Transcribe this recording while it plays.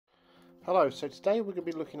Hello, so today we're going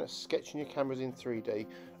to be looking at sketching your cameras in 3D.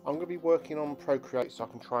 I'm going to be working on Procreate so I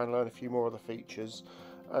can try and learn a few more of the features,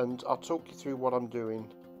 and I'll talk you through what I'm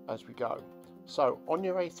doing as we go. So on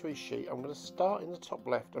your A3 sheet, I'm going to start in the top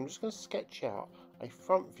left. I'm just going to sketch out a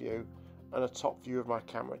front view and a top view of my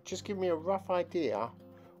camera. Just give me a rough idea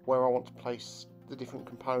where I want to place the different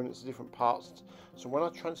components, the different parts, so when I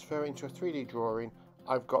transfer it into a 3D drawing,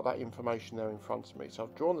 I've got that information there in front of me. So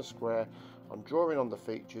I've drawn the square, I'm drawing on the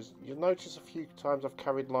features. You'll notice a few times I've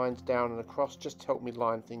carried lines down and across just to help me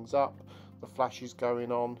line things up. The flash is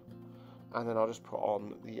going on, and then I'll just put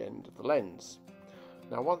on the end of the lens.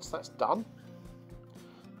 Now once that's done,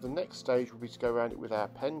 the next stage will be to go around it with our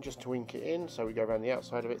pen just to ink it in. So we go around the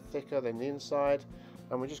outside of it thicker than the inside,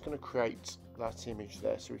 and we're just going to create that image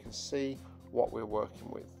there so we can see what we're working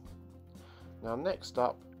with. Now next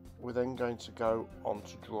up, we're then going to go on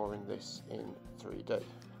to drawing this in 3D.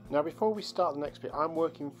 Now before we start the next bit, I'm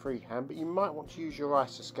working freehand, but you might want to use your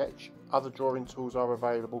Isosketch. Other drawing tools are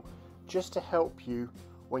available just to help you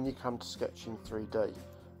when you come to sketching 3D.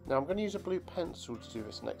 Now I'm going to use a blue pencil to do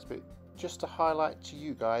this next bit, just to highlight to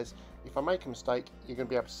you guys, if I make a mistake, you're going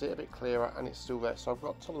to be able to see it a bit clearer and it's still there. So I've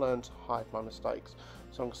got to learn to hide my mistakes.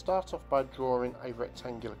 So I'm going to start off by drawing a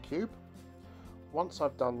rectangular cube. Once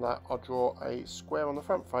I've done that, I'll draw a square on the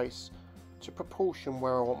front face to proportion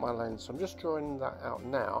where I want my lens. So I'm just drawing that out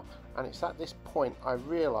now, and it's at this point I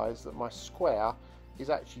realise that my square is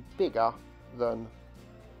actually bigger than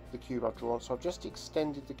the cube I've drawn. So I've just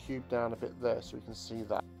extended the cube down a bit there so we can see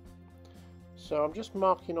that. So I'm just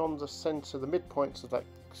marking on the centre, the midpoints of that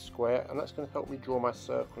square, and that's going to help me draw my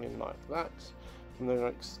circle in like that. I'm then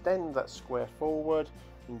going to extend that square forward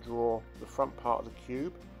and draw the front part of the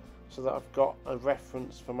cube, so that I've got a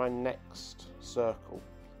reference for my next circle.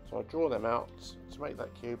 So I draw them out to make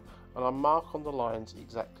that cube, and I mark on the lines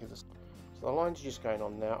exactly the same. So the lines are just going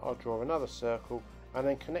on now. I'll draw another circle and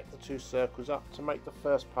then connect the two circles up to make the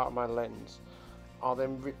first part of my lens. I'll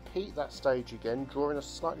then repeat that stage again, drawing a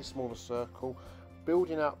slightly smaller circle,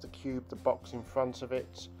 building out the cube, the box in front of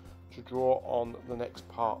it, to draw on the next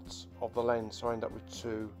parts of the lens. So I end up with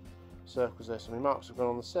two circles there. So my marks have gone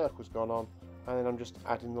on, the circle's gone on, and then I'm just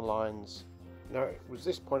adding the lines. Now it was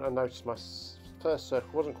this point I noticed my first circle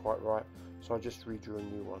wasn't quite right, so I just redrew a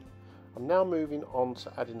new one. I'm now moving on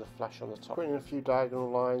to adding the flash on the top, putting in a few diagonal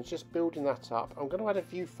lines, just building that up. I'm going to add a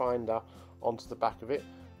viewfinder onto the back of it,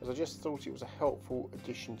 as I just thought it was a helpful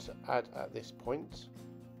addition to add at this point.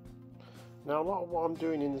 Now a lot of what I'm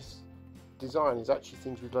doing in this design is actually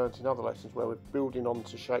things we've learned in other lessons where we're building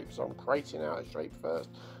onto shapes. So I'm creating out a shape first.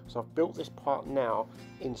 So I've built this part now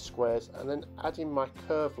in squares and then adding my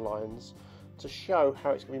curved lines to show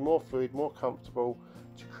how it's going to be more fluid, more comfortable,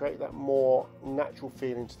 to create that more natural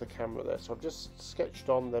feeling to the camera there. So I've just sketched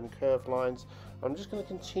on them curved lines. I'm just going to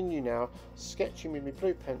continue now sketching with my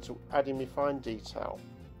blue pencil, adding my fine detail.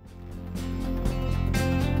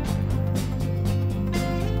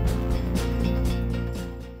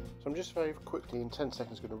 So I'm just very quickly in 10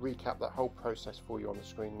 seconds going to recap that whole process for you on the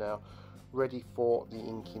screen now, ready for the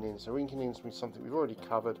inking in. So inking in is something we've already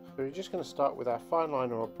covered. We're just going to start with our fine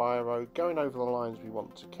line or a biro, going over the lines we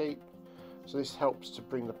want to keep. So this helps to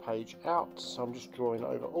bring the page out. So I'm just drawing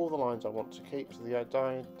over all the lines I want to keep, so the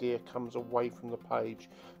idea comes away from the page.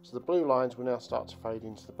 So the blue lines will now start to fade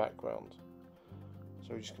into the background.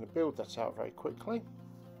 So we're just going to build that out very quickly.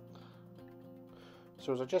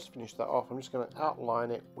 So as I just finished that off, I'm just going to outline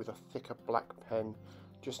it with a thicker black pen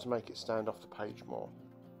just to make it stand off the page more.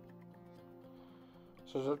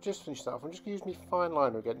 So as I've just finished that off, I'm just going to use my fine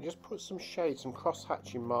liner again and just put some shades, some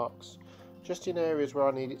cross-hatching marks, just in areas where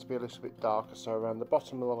I need it to be a little bit darker. So around the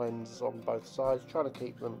bottom of the lens on both sides, trying to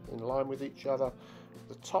keep them in line with each other.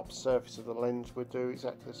 The top surface of the lens will do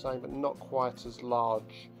exactly the same, but not quite as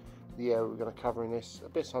large. The area we're going to cover in this, a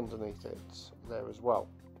bit underneath it there as well.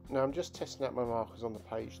 Now I'm just testing out my markers on the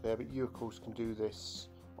page there, but you of course can do this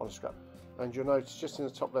on a scrap. And you'll notice just in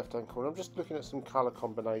the top left hand corner, I'm just looking at some colour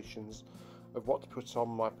combinations of what to put on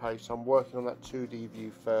my page. So I'm working on that 2D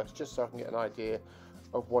view first, just so I can get an idea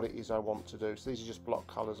of what it is I want to do. So these are just block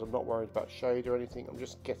colours, I'm not worried about shade or anything, I'm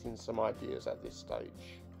just getting some ideas at this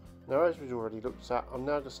stage. Now as we've already looked at, I'm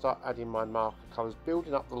now going to start adding my marker colours,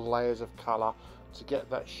 building up the layers of colour to get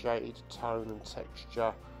that shade, tone and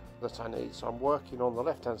texture that I need. So I'm working on the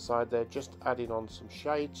left hand side there, just adding on some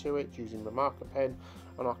shade to it using the marker pen,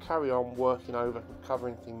 and I'll carry on working over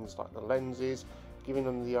covering things like the lenses, giving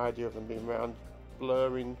them the idea of them being round,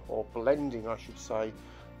 blurring or blending I should say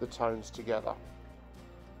the tones together.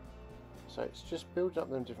 So it's just building up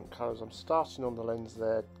them different colours. I'm starting on the lens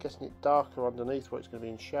there, getting it darker underneath where it's going to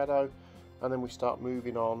be in shadow, and then we start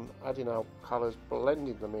moving on, adding our colours,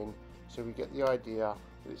 blending them in so we get the idea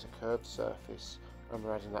that it's a curved surface and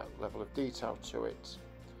we're adding that level of detail to it.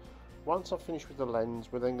 Once I've finished with the lens,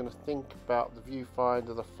 we're then going to think about the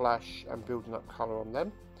viewfinder, the flash, and building up colour on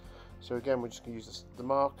them. So again, we're just going to use the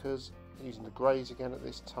markers, using the greys again at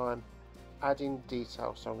this time, adding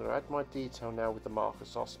detail. So I'm going to add my detail now with the markers.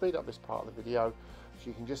 So I'll speed up this part of the video so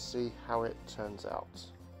you can just see how it turns out.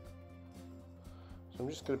 So I'm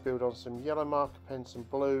just going to build on some yellow marker pen, some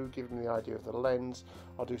blue, giving the idea of the lens.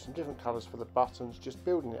 I'll do some different colours for the buttons, just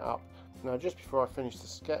building it up. Now just before I finish the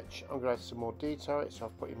sketch, I'm going to add some more detail. So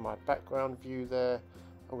I've put in my background view there.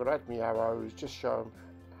 I'm going to add my arrows, just show them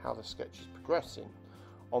how the sketch is progressing.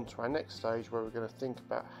 On to our next stage, where we're going to think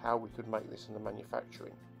about how we could make this in the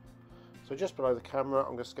manufacturing. So just below the camera,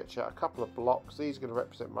 I'm going to sketch out a couple of blocks. These are going to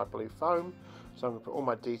represent my blue foam. So I'm going to put all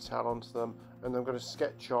my detail onto them, and I'm going to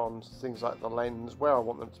sketch on things like the lens, where I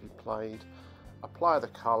want them to be played, apply the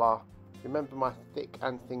colour. Remember, my thick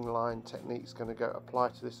and thin line technique is going to go apply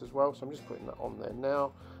to this as well. So I'm just putting that on there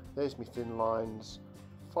now. There's my thin lines,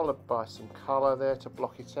 followed by some colour there to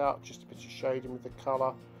block it out, just a bit of shading with the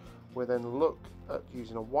colour. We'll then look at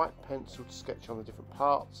using a white pencil to sketch on the different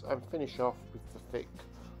parts and finish off with the thick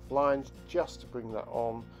lines just to bring that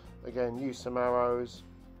on. Again, use some arrows,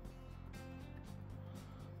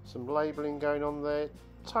 some labelling going on there,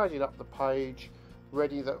 tidied up the page,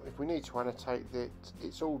 ready that if we need to annotate it,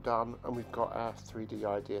 it's all done, and we've got our 3D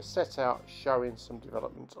idea set out, showing some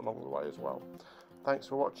development along the way as well. Thanks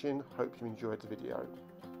for watching, hope you enjoyed the video.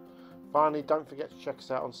 Finally, don't forget to check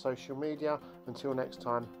us out on social media. Until next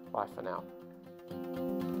time, bye for now.